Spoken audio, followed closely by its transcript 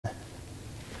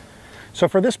So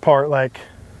for this part, like,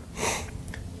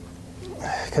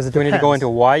 because it depends. Do we need to go into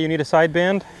why you need a side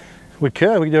bend? We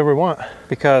could do whatever we want.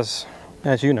 Because,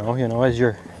 as you know,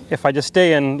 if I just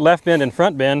stay in left bend and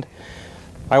front bend,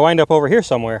 I wind up over here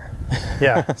somewhere.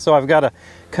 Yeah. So I've got to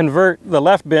convert, the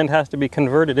left bend has to be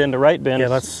converted into right bend. Yeah,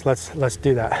 let's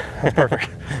do that. That's perfect.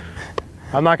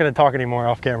 I'm not going to talk anymore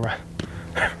off camera.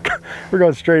 We're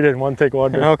going straight in, one take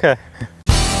wonder. Okay.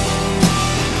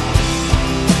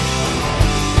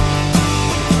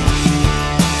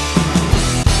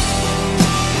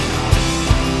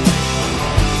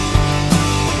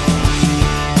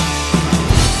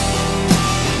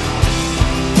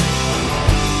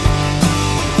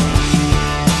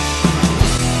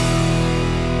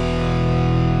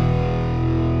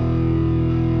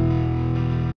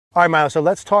 All right, Milo, so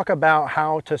let's talk about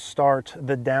how to start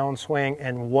the downswing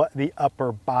and what the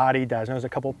upper body does. There's a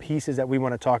couple pieces that we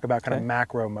want to talk about, kind of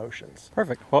macro motions.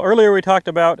 Perfect. Well, earlier we talked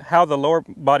about how the lower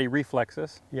body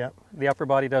reflexes. Yep. The upper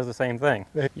body does the same thing.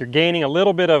 You're gaining a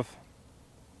little bit of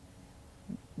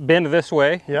bend this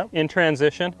way in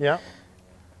transition. Yep.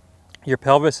 Your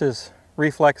pelvis is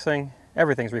reflexing,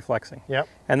 everything's reflexing. Yep.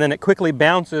 And then it quickly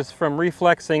bounces from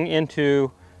reflexing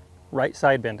into right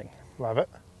side bending. Love it.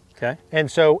 Okay. And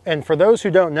so, and for those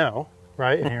who don't know,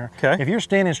 right, in here, okay, if you're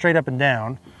standing straight up and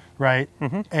down, right,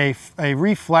 a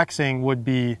reflexing would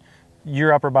be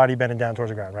your upper body bending down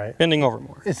towards the ground, right? Bending over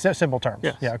more. It's simple terms.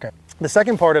 Yes. Yeah, okay. The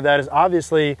second part of that is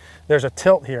obviously there's a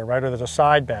tilt here, right, or there's a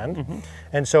side bend.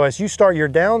 And so as you start your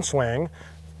downswing,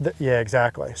 yeah,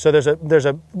 exactly. So there's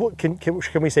a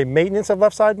can we say maintenance of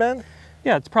left side bend?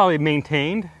 Yeah, it's probably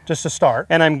maintained. Just to start.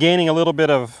 And I'm gaining a little bit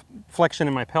of flexion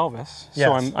in my pelvis. Yes.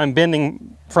 So I'm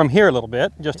bending from here a little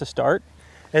bit, just to start.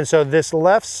 And so this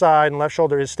left side and left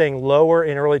shoulder is staying lower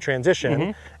in early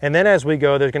transition. And then as we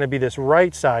go, there's going to be this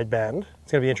right side bend.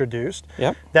 It's going to be introduced.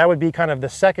 Yep. That would be kind of the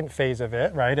second phase of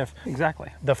it, right? If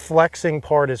exactly. The flexing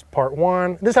part is part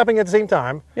one. This is happening at the same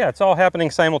time. Yeah, it's all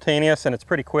happening simultaneous and it's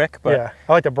pretty quick. But yeah,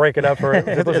 I like to break it up for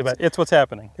it's what's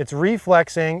happening. It's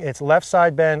reflexing, it's left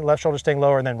side bend, left shoulder staying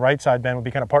lower, and then right side bend would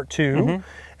be kind of part two.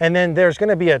 And then there's going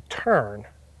to be a turn.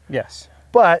 Yes.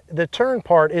 But the turn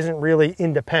part isn't really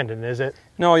independent, is it?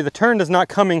 No, the turn is not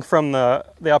coming from the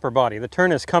upper body. The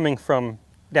turn is coming from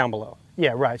down below.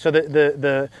 Yeah, right. So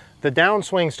the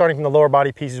downswing starting from the lower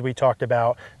body pieces we talked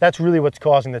about, that's really what's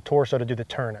causing the torso to do the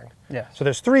turning. Yeah. So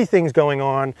there's three things going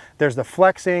on. There's the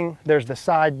flexing, there's the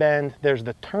side bend, there's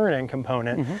the turning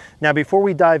component. Now, before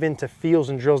we dive into feels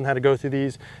and drills and how to go through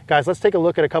these, guys, let's take a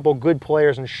look at a couple good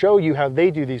players and show you how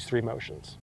they do these three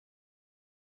motions.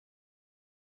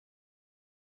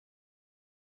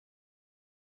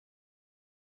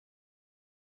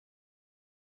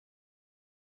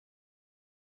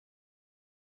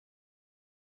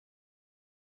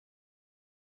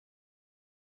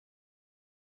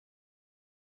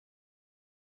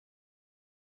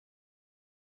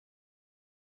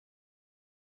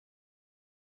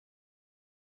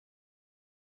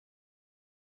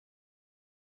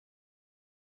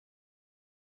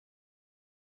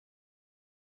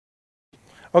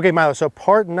 Okay, Milo, so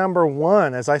part number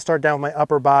one, as I start down with my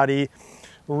upper body,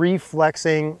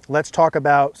 reflexing, let's talk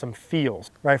about some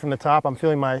feels. Right from the top, I'm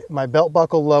feeling my belt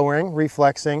buckle lowering,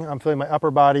 reflexing. I'm feeling my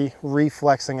upper body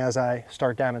reflexing as I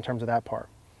start down in terms of that part.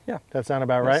 Yeah. That sound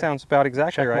about right? That sounds about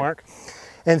exactly right. Check mark.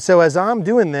 And so as I'm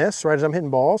doing this, right, as I'm hitting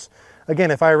balls,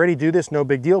 again, if I already do this, no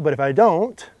big deal, but if I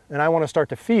don't, and I want to start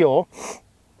to feel,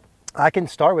 I can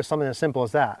start with something as simple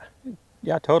as that.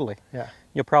 Yeah, totally. Yeah.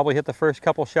 You'll probably hit the first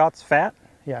couple shots fat.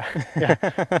 Yeah, yeah.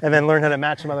 And then learn how to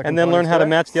match some other components. And then learn how to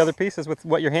match the other pieces with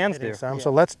what your hands do. Yeah. So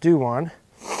let's do one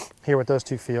here with those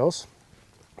two feels.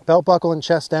 Belt buckle and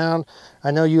chest down.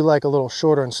 I know you like a little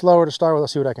shorter and slower to start with.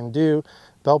 Let's see what I can do.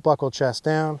 Belt buckle, chest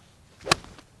down.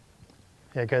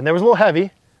 Yeah, good. And that was a little heavy,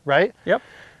 right? Yep.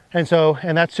 And so,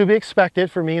 and that's to be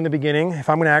expected for me in the beginning. If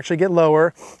I'm going to actually get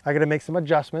lower, I got to make some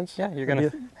adjustments. Yeah, you're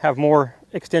going to have more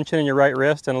extension in your right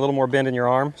wrist and a little more bend in your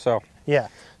arm. So yeah,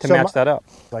 to match that up.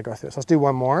 I go through this. Let's do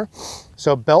one more.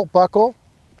 So belt buckle.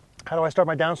 How do I start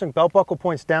my downswing? Belt buckle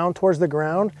points down towards the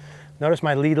ground. Notice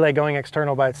my lead leg going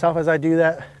external by itself as I do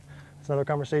that. That's another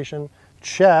conversation.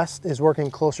 Chest is working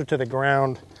closer to the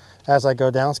ground as I go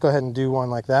down. Let's go ahead and do one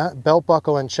like that. Belt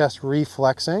buckle and chest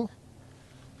reflexing.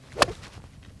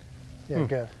 Yeah,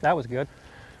 good. That was good.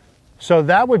 So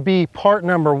that would be part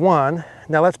number one.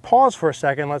 Now let's pause for a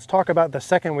second. Let's talk about the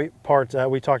second part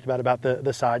we talked about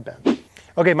the side bend.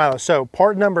 Okay, Milo, so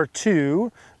part number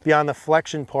two, beyond the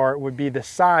flexion part, would be the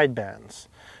side bends.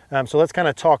 So let's kind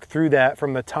of talk through that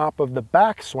from the top of the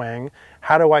backswing.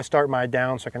 How do I start my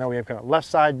downswing? I know we have kind of left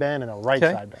side bend and a right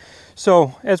side bend.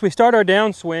 So as we start our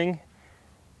downswing,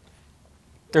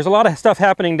 there's a lot of stuff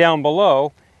happening down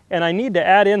below, and I need to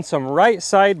add in some right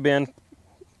side bend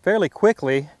fairly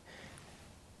quickly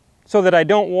so that I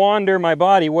don't wander my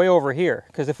body way over here.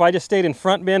 Because if I just stayed in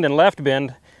front bend and left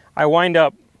bend, I wind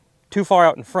up too far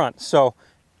out in front. So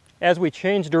as we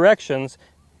change directions,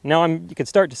 now you can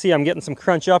start to see I'm getting some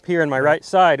crunch up here in my right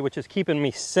side, which is keeping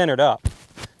me centered up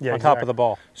on top of the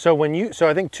ball. So so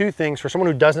I think two things for someone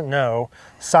who doesn't know,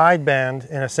 side bend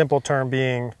in a simple term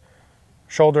being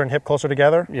shoulder and hip closer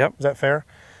together. Yep. Is that fair?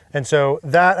 And so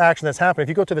that action that's happening, if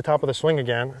you go to the top of the swing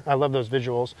again, I love those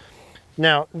visuals.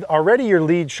 Now, already your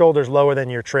lead shoulder is lower than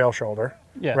your trail shoulder,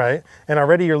 yes. right? And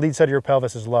already your lead side of your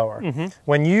pelvis is lower.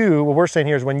 What we're saying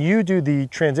here is when you do the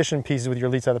transition pieces with your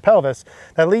lead side of the pelvis,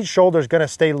 that lead shoulder is going to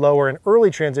stay lower in early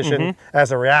transition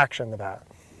as a reaction to that.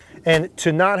 And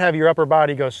to not have your upper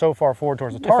body go so far forward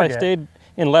towards the target. If I stayed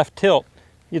in left tilt,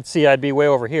 you'd see I'd be way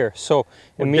over here. So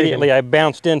immediately I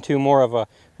bounced into more of a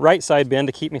right side bend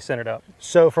to keep me centered up.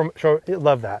 So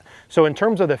love that. So in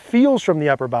terms of the feels from the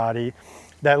upper body,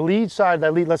 that lead side,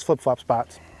 let's flip-flop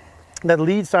spots. That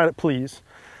lead side, please.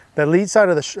 That lead side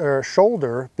of the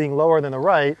shoulder being lower than the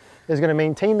right is going to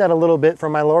maintain that a little bit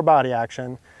from my lower body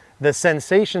action. The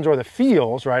sensations or the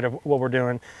feels, right, of what we're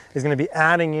doing is going to be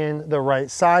adding in the right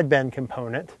side bend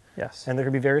component. Yes. And there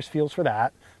could be various feels for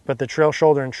that, but the trail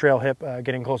shoulder and trail hip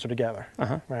getting closer together,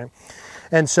 right?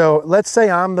 And so let's say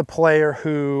I'm the player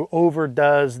who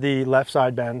overdoes the left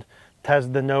side bend, has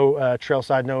the no trail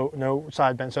side, no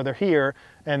side bend. So they're here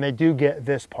and they do get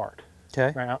this part.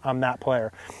 Okay. Right? I'm that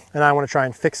player and I want to try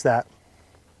and fix that.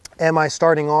 Am I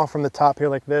starting off from the top here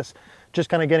like this? Just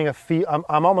kind of getting a feel.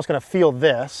 I'm almost going to feel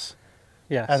this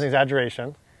as an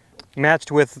exaggeration.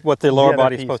 Matched with what the lower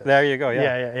body's supposed to. There you go.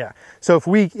 Yeah. So if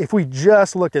we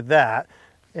just looked at that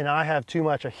and I have too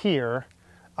much of here,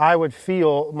 I would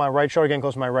feel my right shoulder getting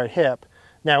close to my right hip.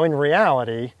 Now in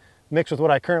reality, mixed with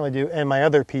what I currently do and my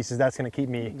other pieces, that's going to keep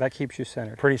me... That keeps you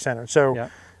centered. Pretty centered. So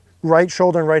right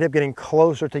shoulder and right hip getting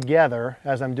closer together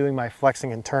as I'm doing my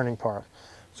flexing and turning part.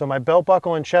 So my belt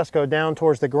buckle and chest go down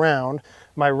towards the ground.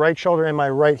 My right shoulder and my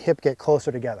right hip get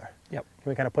closer together. Yep. Can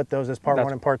we kind of put those as part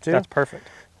one and part two? That's perfect.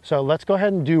 So let's go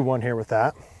ahead and do one here with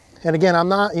that. And again, I'm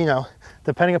not,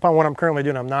 depending upon what I'm currently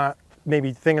doing, I'm not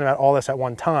maybe thinking about all this at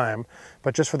one time,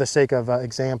 but just for the sake of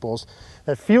examples,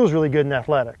 that feels really good and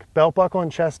athletic. Belt buckle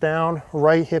and chest down,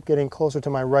 right hip getting closer to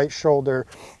my right shoulder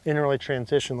in early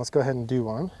transition. Let's go ahead and do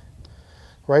one.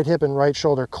 Right hip and right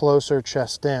shoulder closer,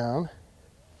 chest down.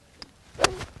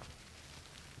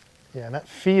 Yeah, and that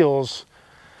feels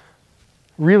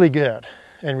really good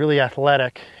and really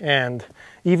athletic. And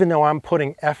even though I'm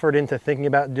putting effort into thinking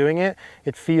about doing it,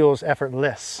 it feels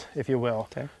effortless, if you will,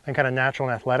 and kind of natural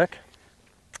and athletic,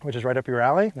 which is right up your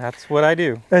alley. That's what I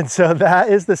do. And so that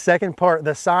is the second part,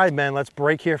 the side bend. Let's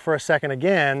break here for a second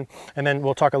again, and then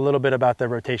we'll talk a little bit about the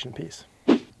rotation piece.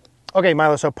 Okay,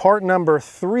 Milo, so part number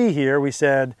 3 here, we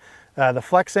said the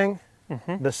flexing,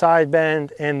 the side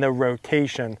bend, and the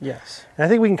rotation. Yes. And I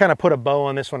think we can kind of put a bow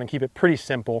on this one and keep it pretty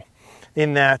simple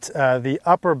in that the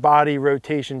upper body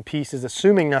rotation pieces,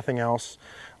 assuming nothing else,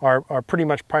 are pretty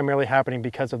much primarily happening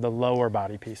because of the lower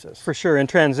body pieces. For sure. In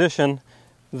transition,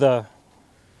 the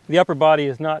upper body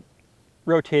is not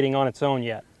rotating on its own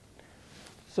yet.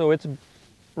 So it's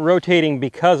rotating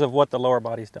because of what the lower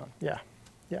body's done. Yeah.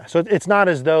 So it's not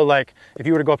as though, like, if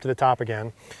you were to go up to the top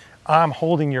again, I'm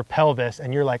holding your pelvis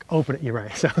and you're like, open it, you're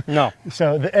right. So no.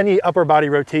 So any upper body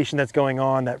rotation that's going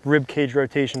on, that rib cage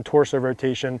rotation, torso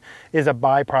rotation, is a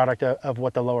byproduct of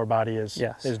what the lower body is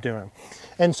doing.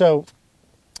 And so,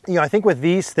 I think with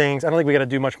these things, I don't think we got to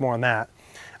do much more on that.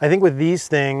 I think with these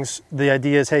things, the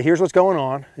idea is, hey, here's what's going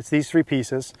on. It's these 3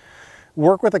 pieces.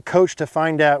 Work with a coach to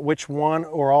find out which one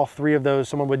or all 3 of those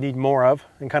someone would need more of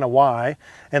and kind of why,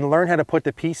 and learn how to put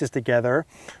the pieces together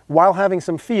while having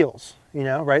some feels,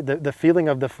 right? The feeling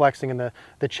of the flexing and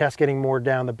the chest getting more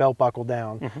down, the belt buckle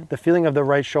down, the feeling of the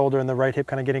right shoulder and the right hip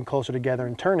kind of getting closer together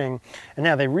and turning. And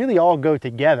now they really all go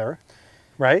together,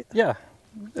 right? Yeah,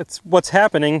 that's what's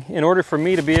happening. In order for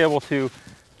me to be able to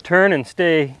turn and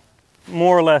stay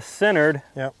more or less centered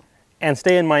and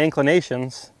stay in my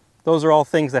inclinations, those are all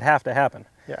things that have to happen.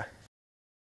 Yeah.